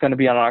 It's going to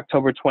be on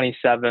October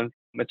 27th.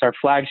 It's our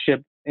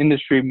flagship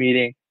industry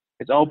meeting.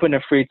 It's open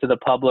and free to the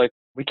public.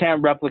 We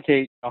can't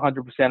replicate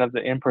 100% of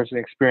the in-person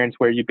experience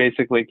where you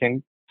basically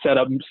can set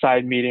up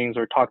side meetings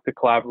or talk to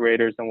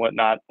collaborators and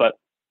whatnot, but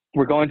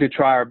we're going to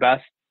try our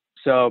best.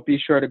 So be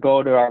sure to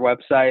go to our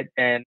website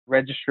and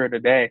register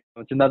today.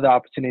 It's another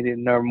opportunity to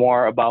know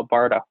more about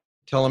BARDA.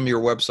 Tell them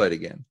your website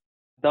again.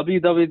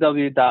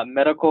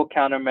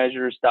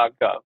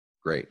 www.medicalcountermeasures.gov.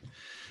 Great.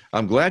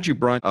 I'm glad you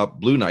brought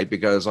up Blue Knight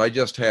because I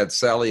just had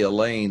Sally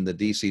Elaine, the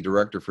DC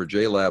director for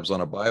J Labs,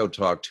 on a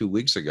BioTalk 2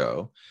 weeks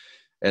ago.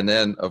 And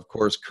then, of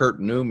course, Kurt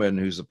Newman,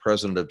 who's the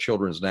president of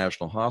Children's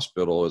National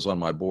Hospital, is on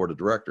my board of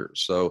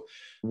directors. So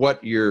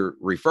what you're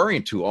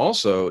referring to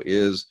also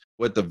is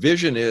what the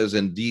vision is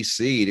in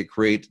DC to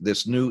create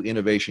this new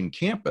innovation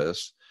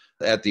campus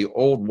at the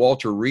old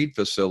Walter Reed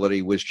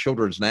facility, which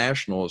Children's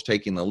National is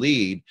taking the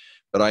lead.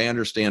 But I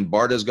understand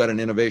BARDA's got an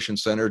innovation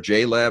center.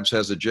 J Labs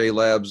has a J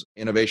Labs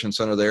innovation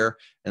center there.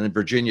 And then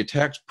Virginia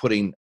Tech's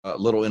putting a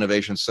little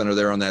innovation center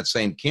there on that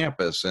same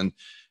campus. And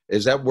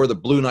is that where the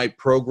Blue Knight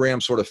program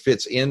sort of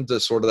fits into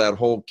sort of that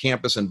whole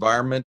campus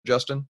environment,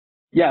 Justin?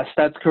 Yes,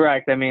 that's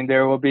correct. I mean,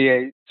 there will be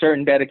a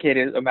certain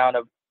dedicated amount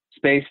of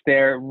space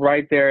there,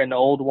 right there in the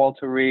old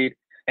Walter Reed.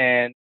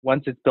 And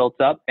once it's built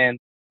up and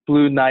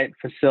Blue Knight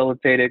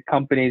facilitated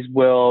companies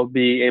will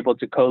be able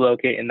to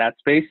co-locate in that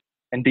space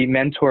and be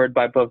mentored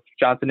by both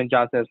Johnson &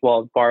 Johnson as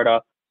well as BARDA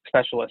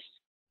specialists.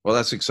 Well,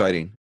 that's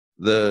exciting.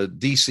 The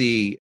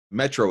DC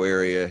metro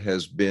area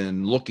has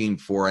been looking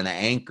for an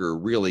anchor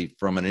really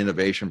from an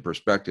innovation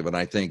perspective. And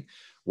I think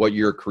what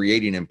you're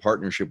creating in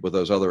partnership with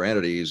those other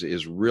entities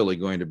is really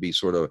going to be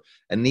sort of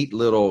a neat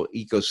little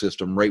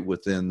ecosystem right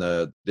within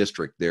the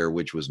district there,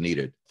 which was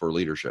needed for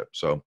leadership.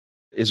 So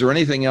is there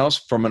anything else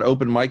from an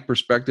open mic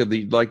perspective that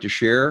you'd like to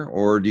share?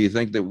 Or do you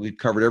think that we've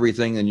covered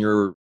everything in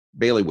your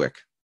bailiwick?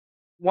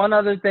 One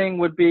other thing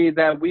would be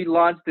that we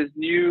launched this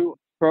new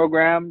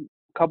program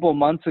a couple of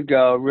months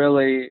ago,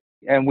 really,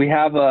 and we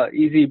have a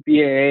easy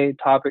BAA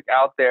topic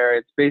out there.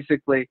 It's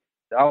basically,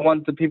 I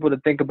want the people to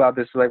think about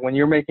this. Like when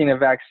you're making a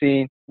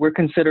vaccine, we're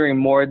considering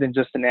more than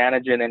just an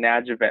antigen and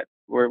adjuvant.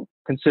 We're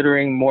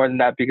considering more than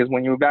that because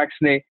when you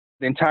vaccinate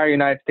the entire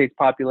United States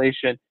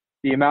population,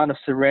 the amount of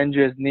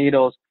syringes,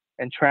 needles,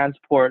 and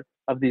transport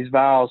of these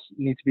vials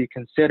need to be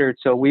considered.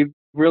 So we've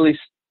really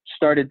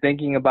started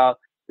thinking about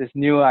this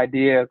new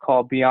idea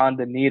called Beyond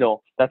the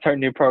Needle. That's our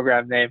new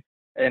program name.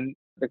 And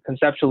the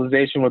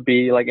conceptualization would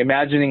be like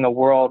imagining a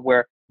world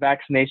where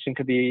vaccination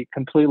could be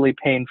completely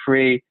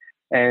pain-free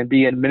and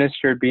be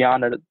administered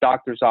beyond a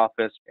doctor's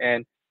office.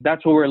 And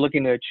that's what we're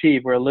looking to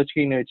achieve. We're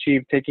looking to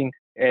achieve taking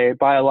a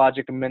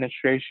biologic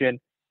administration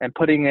and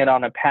putting it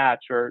on a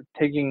patch or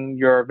taking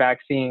your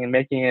vaccine and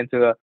making it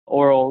into a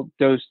oral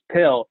dose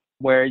pill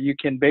where you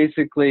can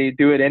basically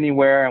do it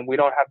anywhere and we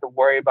don't have to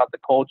worry about the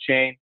cold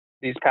chain.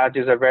 These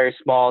patches are very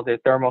small, they're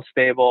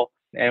thermostable,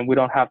 and we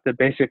don't have to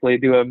basically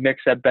do a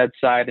mix at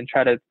bedside and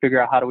try to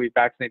figure out how do we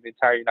vaccinate the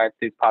entire United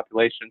States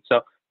population.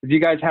 So if you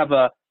guys have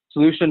a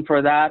solution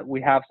for that,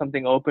 we have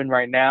something open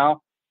right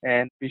now,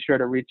 and be sure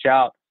to reach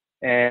out.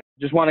 And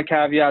just want to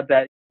caveat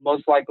that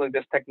most likely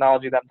this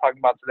technology that I'm talking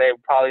about today will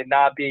probably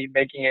not be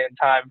making it in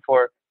time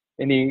for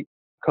any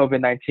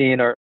COVID-19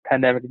 or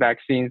pandemic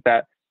vaccines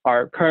that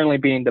are currently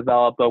being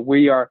developed, but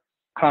we are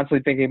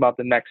constantly thinking about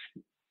the next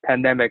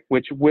pandemic,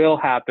 which will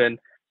happen.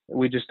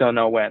 We just don't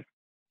know when.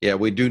 Yeah,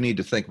 we do need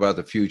to think about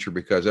the future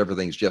because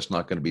everything's just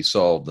not going to be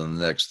solved in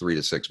the next 3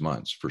 to 6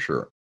 months for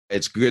sure.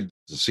 It's good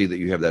to see that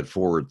you have that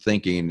forward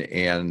thinking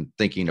and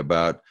thinking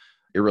about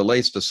it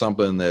relates to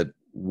something that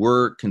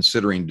we're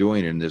considering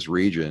doing in this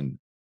region,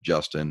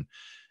 Justin.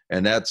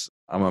 And that's,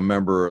 I'm a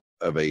member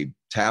of a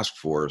task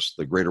force,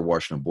 the Greater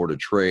Washington Board of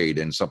Trade,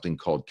 and something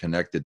called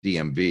Connected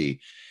DMV.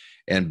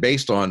 And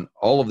based on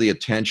all of the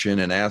attention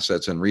and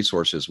assets and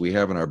resources we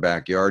have in our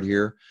backyard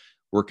here,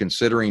 we're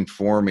considering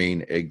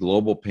forming a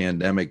global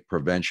pandemic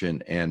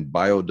prevention and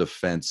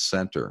biodefense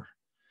center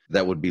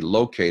that would be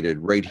located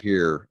right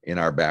here in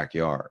our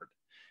backyard.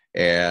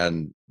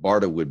 And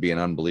BARDA would be an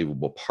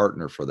unbelievable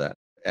partner for that.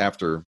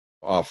 After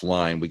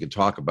offline, we could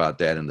talk about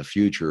that in the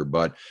future,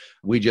 but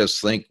we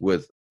just think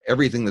with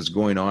everything that's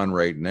going on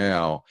right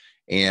now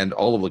and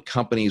all of the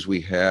companies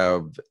we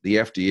have, the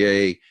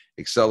FDA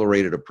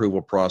accelerated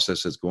approval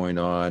process that's going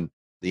on,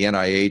 the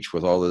NIH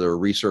with all of their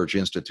research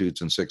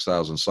institutes and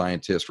 6,000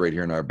 scientists right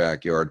here in our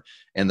backyard,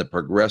 and the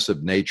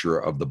progressive nature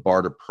of the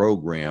BARDA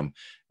program,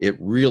 it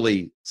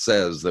really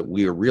says that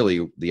we are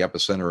really the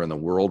epicenter in the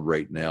world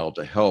right now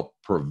to help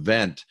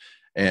prevent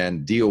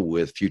and deal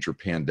with future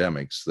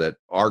pandemics that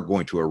are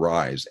going to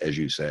arise, as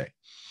you say.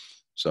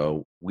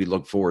 So we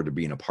look forward to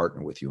being a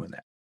partner with you in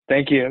that.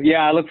 Thank you.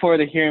 Yeah, I look forward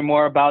to hearing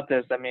more about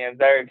this. I mean, I'm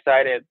very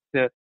excited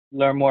to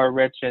learn more,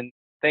 Rich, and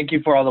thank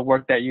you for all the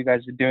work that you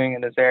guys are doing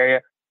in this area.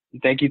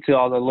 And thank you to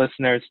all the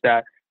listeners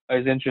that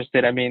is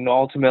interested. I mean,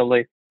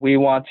 ultimately, we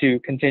want to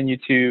continue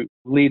to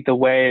lead the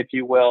way, if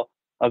you will,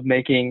 of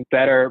making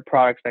better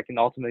products that can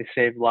ultimately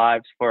save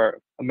lives for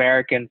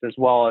Americans as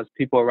well as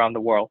people around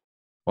the world.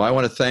 Well, I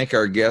want to thank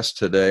our guest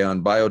today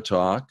on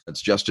BioTalk.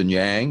 It's Justin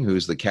Yang,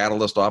 who's the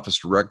Catalyst Office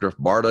Director of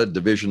BARDA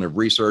Division of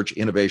Research,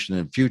 Innovation,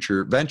 and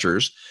Future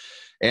Ventures.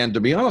 And to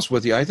be honest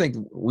with you, I think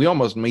we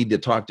almost need to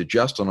talk to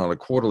Justin on a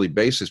quarterly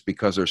basis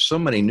because there's so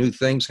many new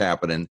things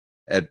happening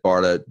at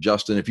BARDA.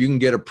 Justin, if you can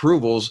get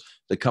approvals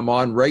to come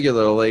on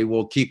regularly,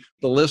 we'll keep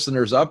the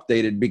listeners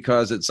updated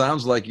because it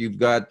sounds like you've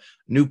got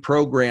new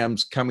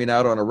programs coming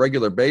out on a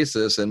regular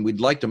basis, and we'd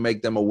like to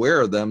make them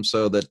aware of them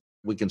so that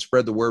we can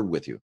spread the word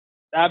with you.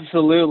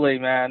 Absolutely,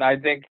 man. I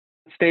think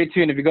stay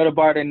tuned. If you go to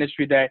BARDA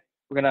Industry Day,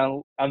 we're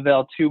going to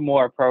unveil 2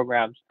 more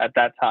programs at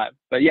that time.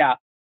 But yeah,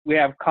 we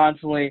have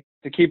constantly,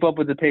 to keep up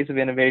with the pace of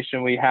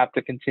innovation, we have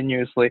to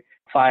continuously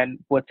find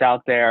what's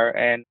out there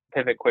and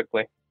pivot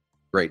quickly.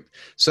 Great.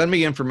 Send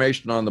me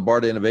information on the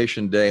BARDA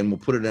Innovation Day, and we'll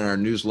put it in our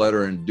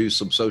newsletter and do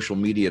some social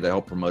media to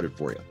help promote it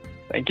for you.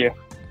 Thank you.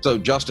 So,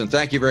 Justin,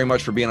 thank you very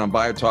much for being on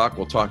BioTalk.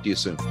 We'll talk to you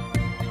soon.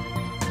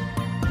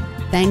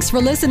 Thanks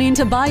for listening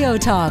to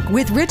BioTalk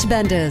with Rich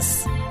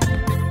Bendis.